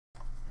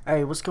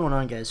Alright, what's going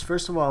on, guys?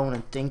 First of all, I want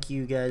to thank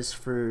you guys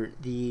for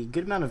the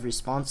good amount of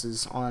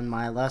responses on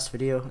my last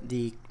video,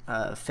 the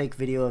fake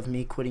video of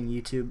me quitting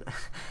YouTube.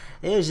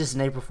 It was just an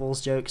April Fool's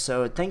joke,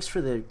 so thanks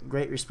for the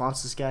great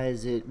responses,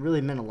 guys. It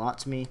really meant a lot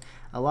to me,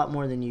 a lot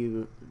more than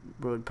you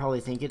would probably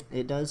think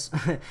it does.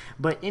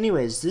 But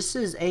anyways, this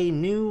is a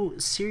new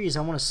series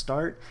I want to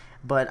start,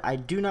 but I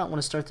do not want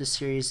to start this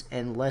series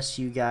unless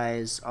you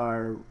guys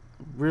are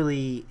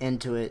really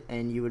into it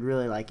and you would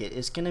really like it.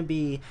 It's going to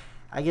be,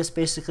 I guess,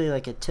 basically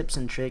like a tips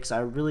and tricks. I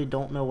really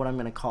don't know what I'm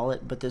going to call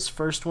it, but this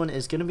first one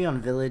is going to be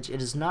on Village. It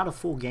is not a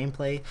full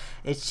gameplay.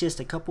 It's just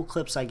a couple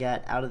clips I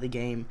got out of the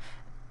game,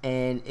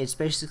 and it's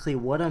basically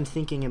what I'm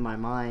thinking in my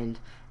mind,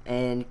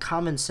 and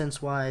common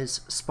sense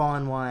wise,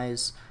 spawn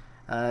wise,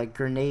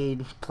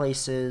 grenade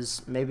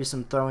places, maybe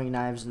some throwing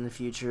knives in the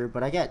future.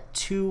 But I got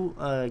two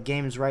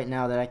games right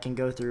now that I can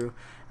go through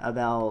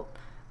about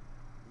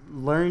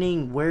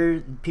learning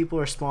where people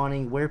are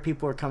spawning, where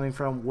people are coming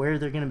from, where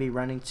they're going to be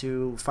running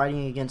to,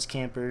 fighting against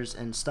campers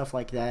and stuff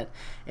like that.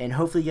 And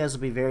hopefully you guys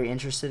will be very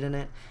interested in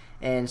it.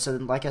 And so,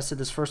 like I said,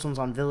 this first one's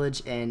on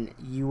Village, and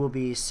you will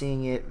be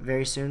seeing it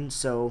very soon.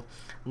 So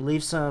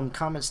leave some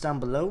comments down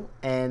below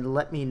and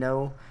let me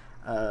know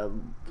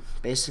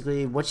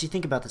basically what you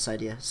think about this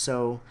idea.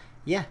 So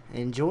yeah,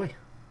 enjoy.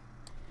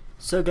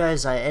 So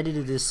guys, I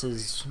edited this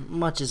as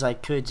much as I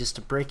could just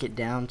to break it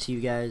down to you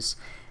guys.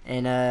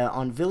 And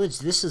on Village,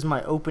 this is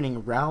my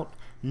opening route.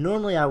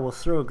 Normally I will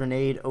throw a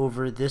grenade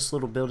over this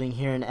little building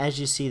here, and as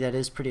you see, that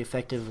is pretty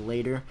effective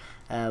later,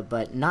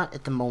 but not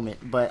at the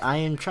moment. But I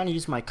am trying to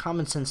use my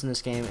common sense in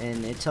this game,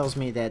 and it tells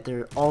me that there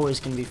are always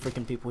going to be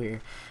freaking people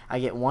here. I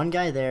get one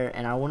guy there,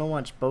 and I want to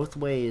watch both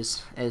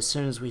ways as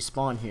soon as we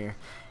spawn here.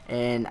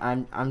 And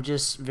I'm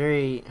just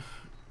very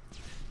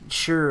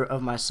sure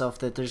of myself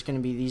that there's going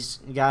to be these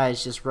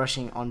guys just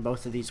rushing on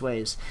both of these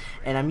ways,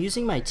 and I'm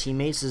using my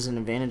teammates as an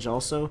advantage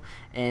also,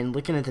 and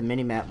looking at the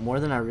mini map more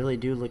than I really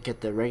do look at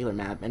the regular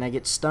map. And I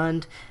get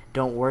stunned.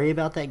 Don't worry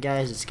about that,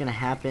 guys. It's gonna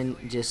happen.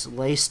 Just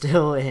lay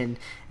still and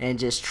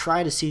just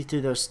try to see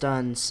through those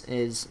stuns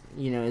as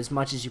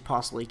much as you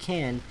possibly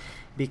can,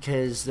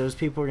 because those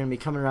people are gonna be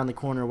coming around the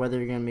corner, whether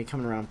you're gonna be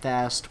coming around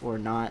fast or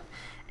not.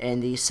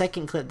 And the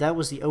second clip, that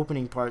was the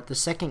opening part. The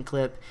second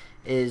clip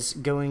is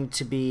going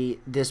to be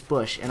this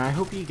bush, and I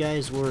hope you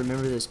guys will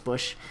remember this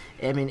bush.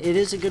 I mean, it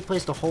is a good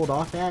place to hold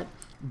off at,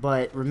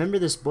 but remember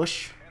this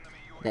bush.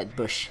 That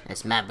bush,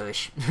 that's my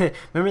bush.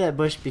 Remember that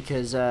bush,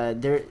 because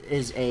there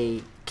is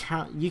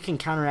you can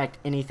counteract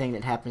anything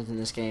that happens in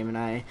this game, and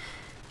I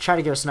try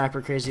to go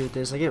sniper crazy with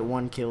this. I get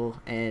one kill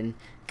and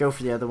go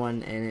for the other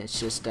one, and it's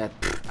just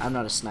I'm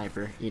not a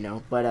sniper, you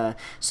know. But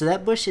so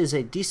that bush is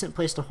a decent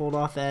place to hold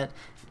off at.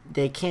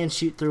 They can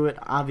shoot through it,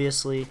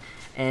 obviously.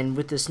 And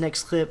with this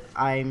next clip,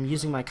 I'm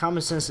using my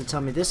common sense to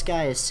tell me this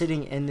guy is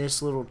sitting in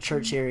this little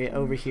church area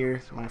over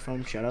here. My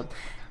phone, shut up.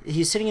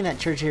 He's sitting in that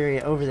church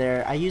area over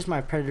there. I use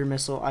my predator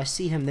missile. I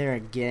see him there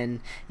again.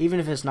 Even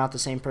if it's not the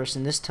same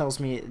person, this tells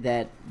me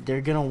that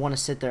they're going to want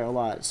to sit there a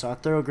lot. So I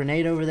throw a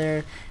grenade over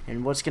there,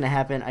 and what's going to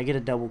happen? I get a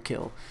double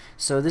kill.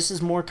 So this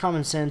is more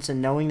common sense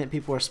and knowing that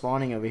people are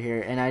spawning over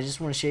here. And I just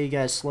want to show you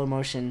guys slow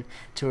motion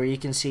to where you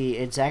can see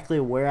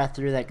exactly where I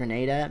threw that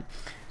grenade at.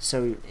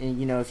 So,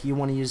 you know, if you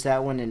want to use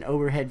that one, an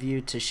overhead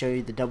view to show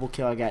you the double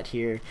kill I got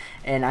here.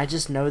 And I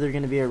just know they're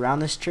going to be around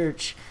this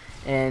church.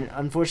 And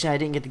unfortunately, I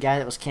didn't get the guy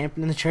that was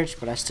camping in the church,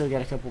 but I still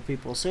got a couple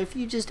people. So if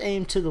you just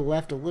aim to the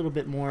left a little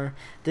bit more,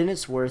 then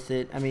it's worth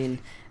it. I mean,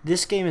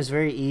 this game is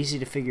very easy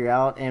to figure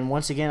out. And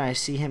once again, I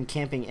see him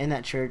camping in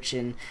that church.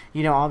 And,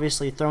 you know,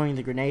 obviously throwing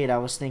the grenade, I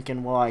was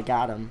thinking, well, I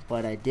got him,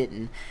 but I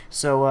didn't.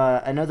 So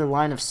another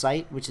line of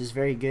sight, which is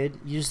very good.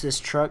 Use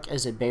this truck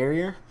as a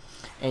barrier,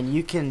 and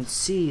you can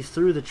see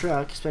through the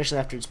truck, especially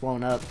after it's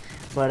blown up.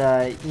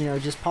 But you know,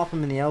 just pop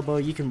them in the elbow.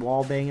 You can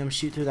wall bang them,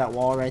 shoot through that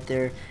wall right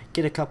there,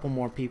 get a couple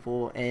more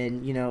people,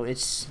 and you know,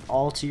 it's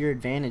all to your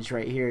advantage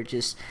right here.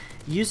 Just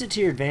use it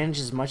to your advantage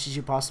as much as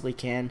you possibly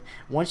can.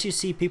 Once you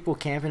see people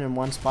camping in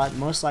one spot,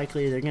 most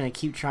likely they're gonna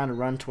keep trying to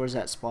run towards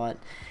that spot.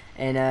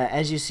 And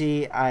as you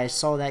see, I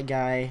saw that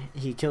guy.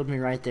 He killed me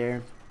right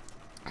there.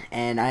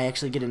 And I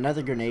actually get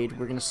another grenade.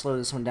 We're gonna slow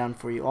this one down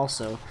for you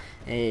also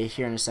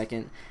here in a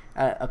second.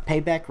 A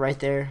payback right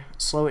there.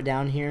 Slow it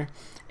down here.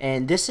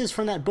 And this is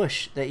from that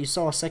bush that you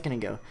saw a second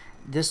ago.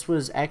 This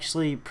was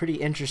actually pretty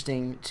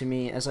interesting to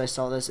me as I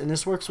saw this, and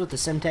this works with the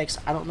Simtex.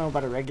 I don't know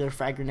about a regular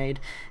frag grenade.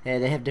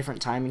 They have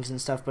different timings and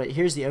stuff, but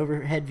here's the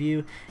overhead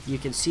view. You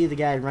can see the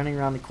guy running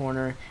around the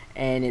corner,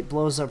 and it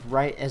blows up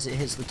right as it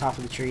hits the top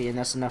of the tree, and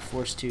that's enough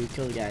force to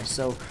kill the guy.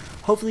 So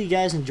hopefully you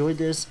guys enjoyed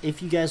this.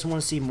 If you guys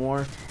want to see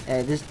more,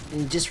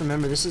 just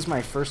remember, this is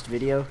my first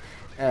video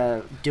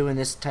doing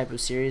this type of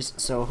series,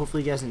 so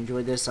hopefully you guys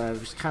enjoyed this. I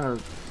was kind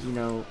of, you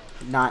know,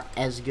 not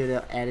as good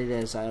at it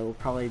as I will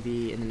probably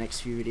be in the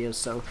next few videos.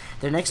 So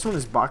the next one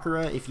is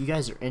Baccarat, if you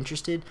guys are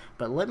interested,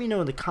 but let me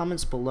know in the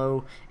comments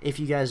below if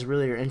you guys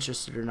really are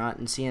interested or not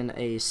in seeing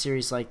a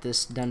series like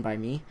this done by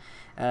me,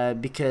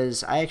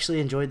 because I actually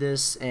enjoyed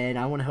this, and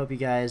I want to help you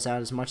guys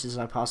out as much as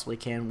I possibly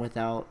can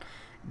without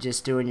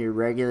just doing your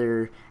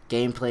regular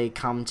gameplay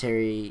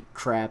commentary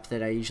crap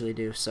that I usually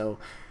do. So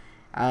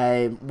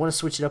I want to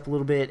switch it up a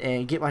little bit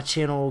and get my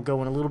channel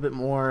going a little bit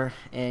more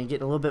and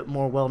getting a little bit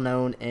more well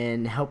known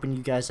and helping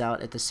you guys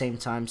out at the same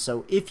time.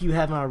 So if you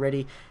haven't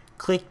already,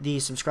 click the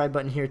subscribe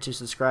button here to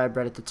subscribe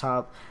right at the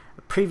top.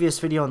 A previous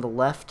video on the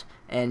left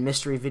and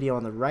mystery video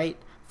on the right.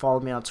 Follow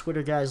me on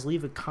Twitter, guys.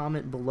 Leave a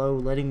comment below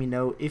letting me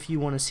know if you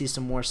want to see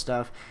some more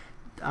stuff.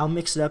 I'll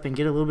mix it up and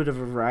get a little bit of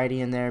a variety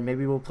in there.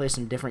 Maybe we'll play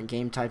some different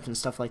game types and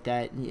stuff like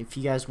that. If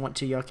you guys want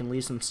to, y'all can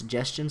leave some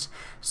suggestions.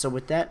 So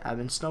with that, I've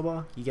been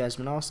Snowball. You guys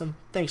have been awesome.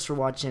 Thanks for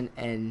watching,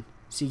 and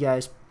see you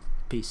guys.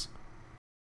 Peace.